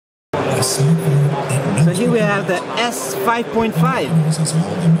So here we have the S5.5.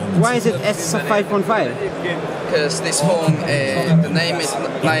 Why is it S5.5? Because this phone, the name is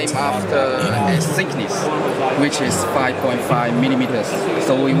named after its thickness, which is 5.5 millimeters.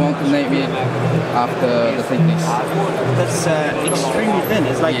 So we want to name it after the thickness. That's extremely thin.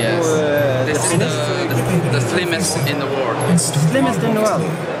 It's like yes. The slimmest in the world. Slimmest in the world.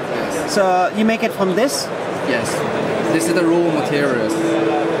 So you make it from this? Yes. This is the raw materials.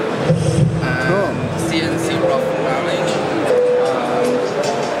 Cool. CNC rough mounting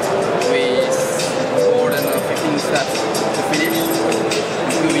with more than 15 steps to finish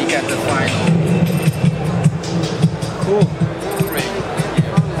until we get the final. Cool. Frame.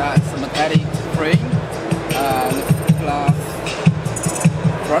 That's a metallic frame and glass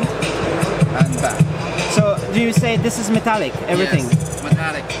front and back. So do you say this is metallic, everything? Yes,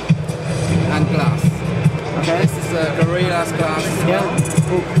 metallic and glass. Okay. This is a Gorilla glass. Yeah.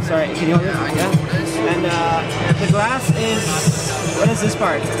 Oh, sorry. Can you hold it? Yeah. And the glass is, what is this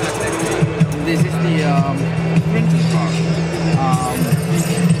part? This is the printing part.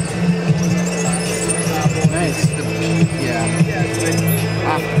 Nice.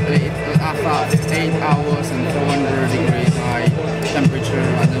 After 8 hours and 400 degrees high temperature,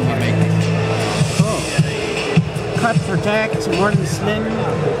 and then we make it. Oh. Cut, protect, more than slim.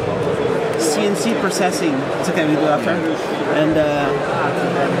 CNC processing. It's okay, we do after. And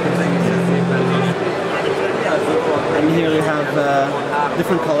here we have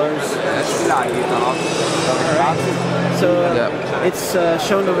different colors. Alright. So it's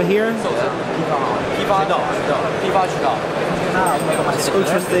shown over here. It's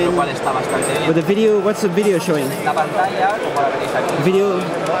interesting. With the video, what's the video showing? Video?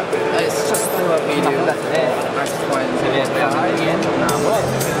 It's just a video.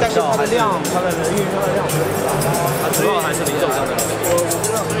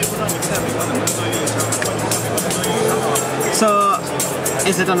 So,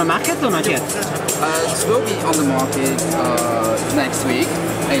 is it on the market or not yet? It will be on the market next week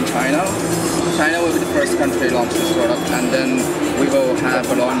in China. China will be the first country to launch this product, and then we will have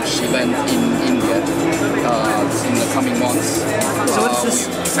a launch event in India in the coming months. So what is this?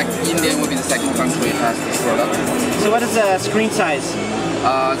 India will be the second country to have this product. So what is the screen size?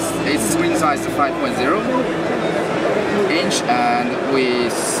 Its screen size is 5.0 inch and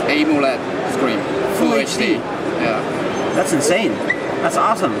with AMOLED screen, Full HD. Yeah. That's insane. That's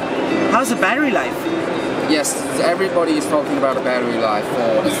awesome. How's the battery life? Yes, everybody is talking about the battery life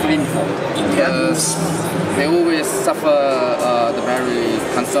for the slim phone because they always suffer the battery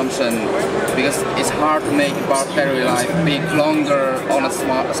consumption because it's hard to make battery life big longer on a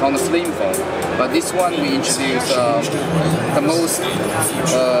slim phone. But this one we introduced the most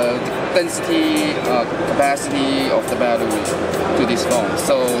density capacity of the battery to this phone,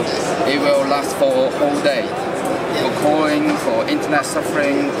 so it will last for a whole day. For calling, for internet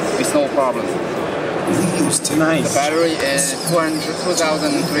surfing, it's no problem. Nice. The battery is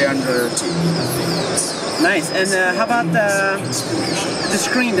 2,300. Nice. And how about the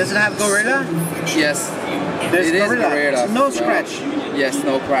screen? Does it have Gorilla? Yes. There's Gorilla. No scratch. Yes,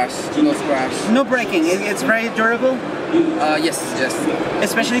 no crash. No scratch. No breaking. It's very durable. Yes.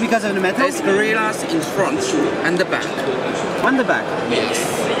 Especially because of the metal. There's Gorillas in front and the back. On the back. Yes.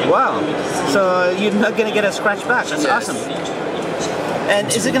 Wow. So you're not gonna get a scratch back. That's awesome. And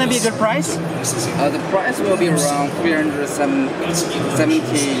is it going to be a good price? The price will be around $370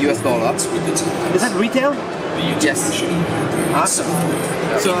 US. Is that retail? Yes. Awesome.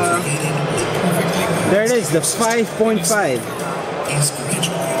 So there it is, the 5.5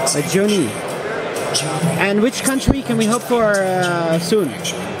 by Gionee. And which country can we hope for soon?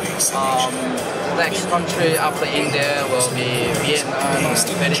 Next country after India will be Vietnam,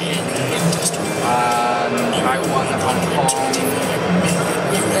 Philippines, and Taiwan, Hong Kong.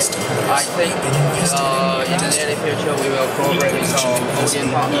 I think in the near future we will cooperate with our Asian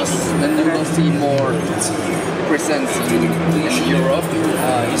partners, and we will see more presence in Europe,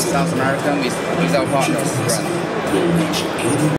 in South America with our partners.